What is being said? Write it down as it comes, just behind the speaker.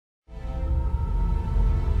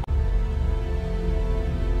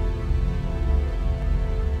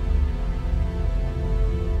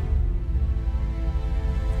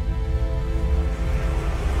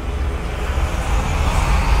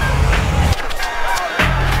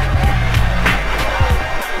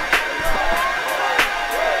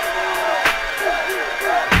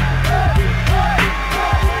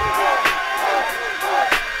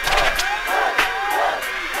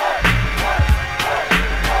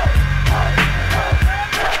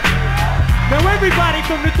Everybody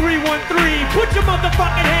from the 313, put your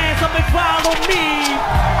motherfucking hands up and follow me.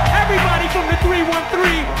 Everybody from the 313,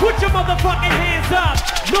 put your motherfucking hands up.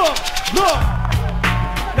 Look, look.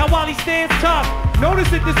 Now while he stands tough, notice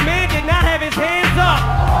that this man did not have his hands up.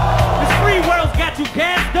 This free world's got you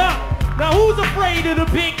gassed up. Now who's afraid of the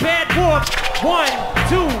big bad wolf? 1,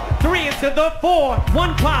 2, 3 into the 4.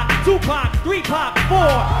 1 pop, 2 pop, 3 pop, 4.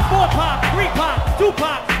 4 pop, 3 pop, 2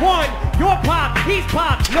 pop, 1. Your pop, he's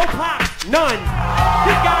pop, no pop, none.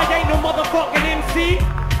 This guy ain't no motherfucking MC.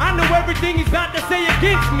 I know everything he's about to say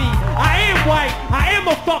against me. I am white, I am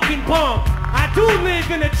a fucking bum. I do live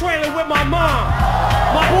in a trailer with my mom.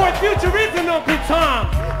 My boy Future is an Uncle Tom.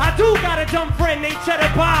 I do got a dumb friend named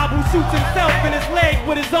Cheddar Bob who shoots himself in his leg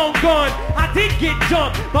with his own gun. I did get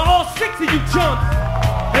jumped by all 6 of you chumps.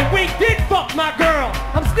 And Wink did fuck my girl.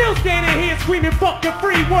 I'm still standing here screaming fuck the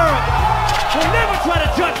free world. Don't never try to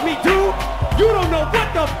judge me, dude. You don't know what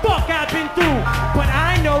the fuck I've been through. But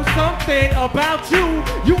I know something about you.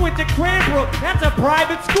 You went to Cranbrook, that's a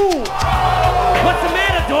private school. What's the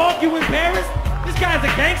matter, dog? You embarrassed? This guy's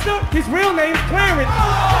a gangster? His real name's Clarence.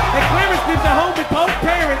 And Clarence lives at home with both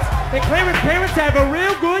parents. And Clarence's parents have a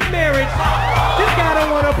real good marriage. This guy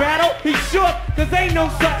don't want to battle, he's shook. Cause ain't no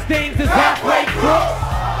such things as halfway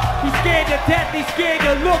crooks. He's scared to death, he's scared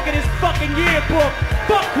to look at his fucking yearbook.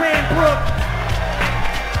 Fuck Cranbrook.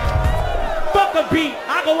 Fuck a beat,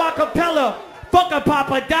 I go a cappella. Fuck a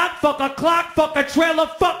Papa Doc, fuck a clock, fuck a trailer,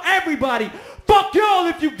 fuck everybody. Fuck y'all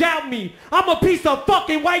if you doubt me. I'm a piece of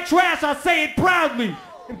fucking white trash, I say it proudly.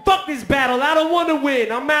 And fuck this battle, I don't want to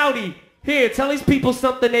win, I'm outie. Here, tell these people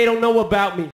something they don't know about me.